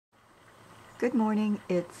Good morning.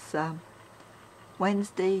 It's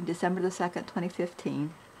Wednesday, December the 2nd,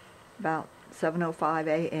 2015, about 7:05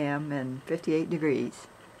 a.m. and 58 degrees.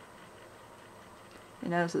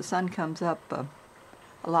 And as the sun comes up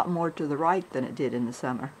a lot more to the right than it did in the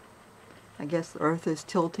summer. I guess the earth is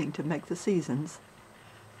tilting to make the seasons.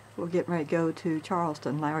 We're getting ready to go to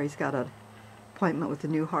Charleston. Larry's got an appointment with a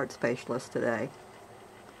new heart specialist today.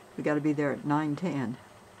 We got to be there at 9:10.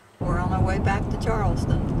 We're on our way back to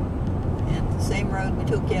Charleston. And the same road we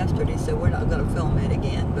took yesterday, so we're not going to film it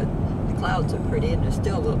again, but the clouds are pretty and there's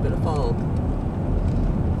still a little bit of fog.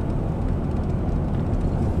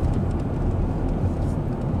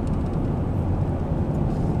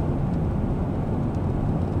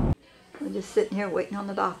 We're just sitting here waiting on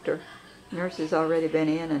the doctor. Nurse has already been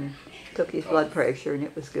in and took his blood pressure and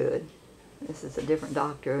it was good. This is a different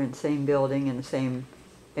doctor in the same building in the same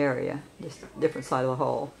area, just a different side of the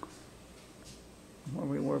hall where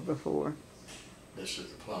we were before. This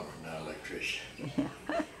is the plumber, not electrician.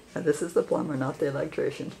 Yeah, this is the plumber, not the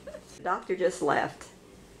electrician. The doctor just left,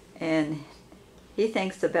 and he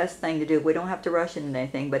thinks the best thing to do, we don't have to rush into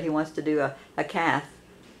anything, but he wants to do a cath,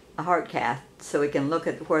 a heart cath, so he can look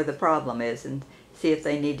at where the problem is and see if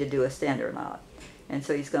they need to do a stent or not. And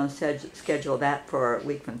so he's going to schedule that for a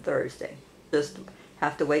week from Thursday. Just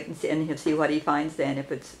have to wait and see, and he'll see what he finds then,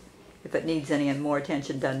 if it needs any more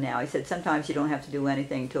attention done now. He said sometimes you don't have to do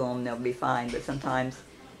anything to them, they'll be fine, but sometimes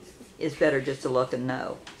it's better just to look and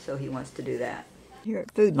know. So he wants to do that. Here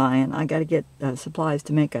at Food Lion, I got to get supplies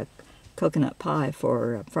to make a coconut pie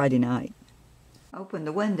for Friday night. Open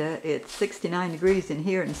the window, it's 69 degrees in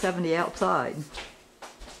here and 70 outside.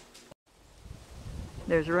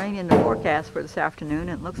 There's rain in the forecast for this afternoon,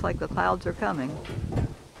 and it looks like the clouds are coming.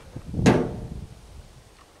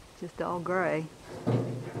 Just all gray.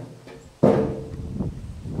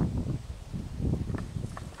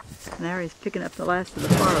 Larry's picking up the last of the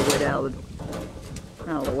firewood out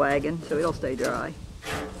of the wagon, so it'll stay dry.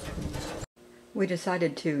 We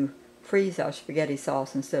decided to freeze our spaghetti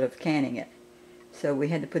sauce instead of canning it. So we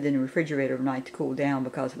had to put it in the refrigerator overnight to cool down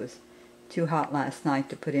because it was too hot last night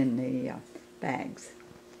to put in the bags.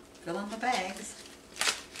 Fill in the bags.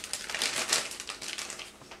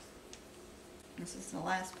 This is the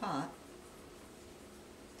last pot.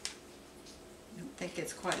 I don't think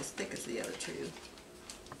it's quite as thick as the other two.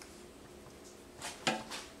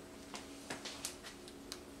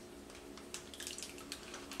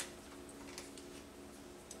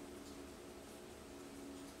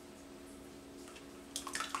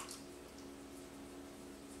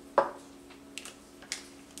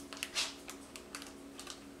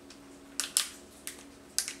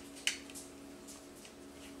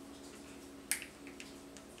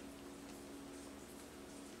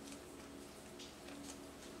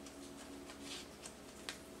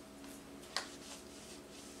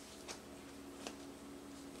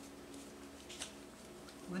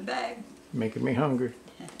 One bag. Making me hungry.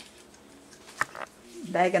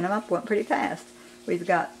 Bagging them up went pretty fast. We've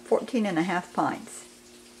got 14.5 pints.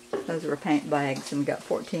 Those were paint bags, and we got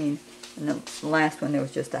 14. And the last one there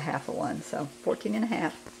was just a half of one, so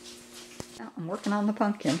 14.5. Now I'm working on the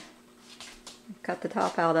pumpkin. Cut the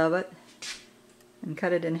top out of it and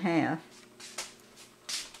cut it in half.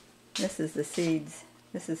 This is the seeds.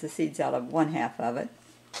 This is the seeds out of one half of it.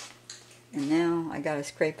 And now I got to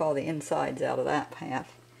scrape all the insides out of that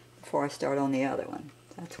half before I start on the other one.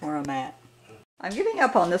 That's where I'm at. I'm giving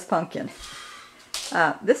up on this pumpkin.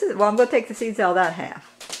 I'm going to take the seeds out of that half.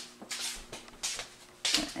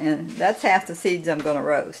 And that's half the seeds I'm going to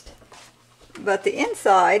roast. But the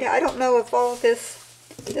inside, I don't know if all this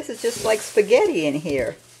is just like spaghetti in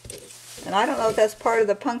here. And I don't know if that's part of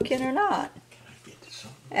the pumpkin or not.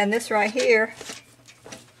 And this right here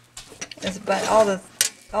is but all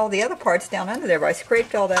the other parts down under there, but I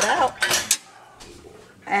scraped all that out,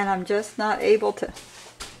 and I'm just not able to,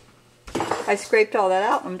 I scraped all that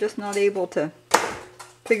out, I'm just not able to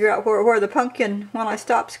figure out where the pumpkin when I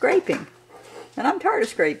stop scraping. And I'm tired of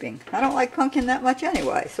scraping. I don't like pumpkin that much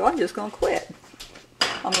anyway, so I'm just going to quit.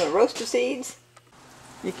 I'm going to roast the seeds.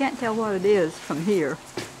 You can't tell what it is from here,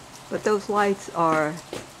 but those lights are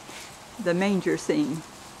the manger scene,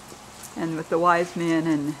 and with the wise men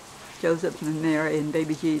and Joseph and Mary and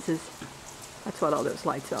baby Jesus. That's what all those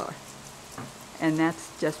lights are. And that's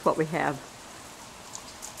just what we have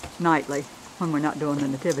nightly when we're not doing the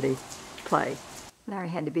nativity play. Larry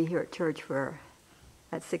had to be here at church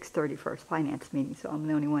at 6:30 for his finance meeting, so I'm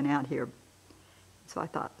the only one out here. So I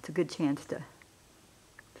thought it's a good chance to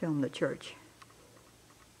film the church.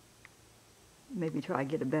 Maybe try to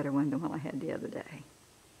get a better one than what I had the other day.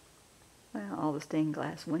 Well, all the stained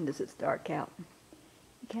glass windows, it's dark out.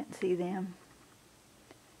 You can't see them.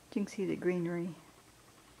 You can see the greenery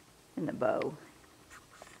and the bow,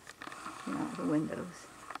 you know, the windows.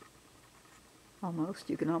 Almost,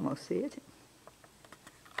 you can almost see it.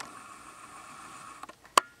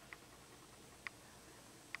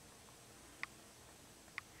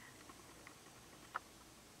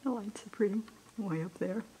 The lights are pretty, way up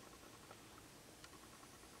there.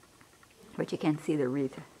 But you can't see the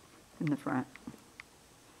wreath in the front.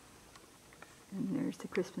 And there's the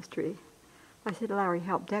Christmas tree. I said Larry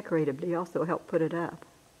helped decorate it, but he also helped put it up.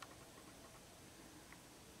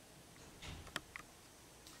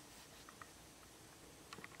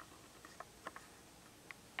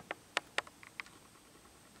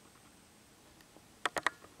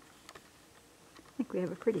 I think we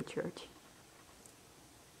have a pretty church.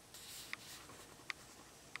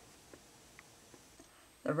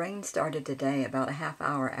 The rain started today about a half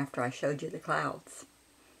hour after I showed you the clouds.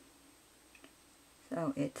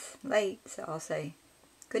 So it's late, so I'll say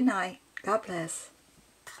good night. God bless.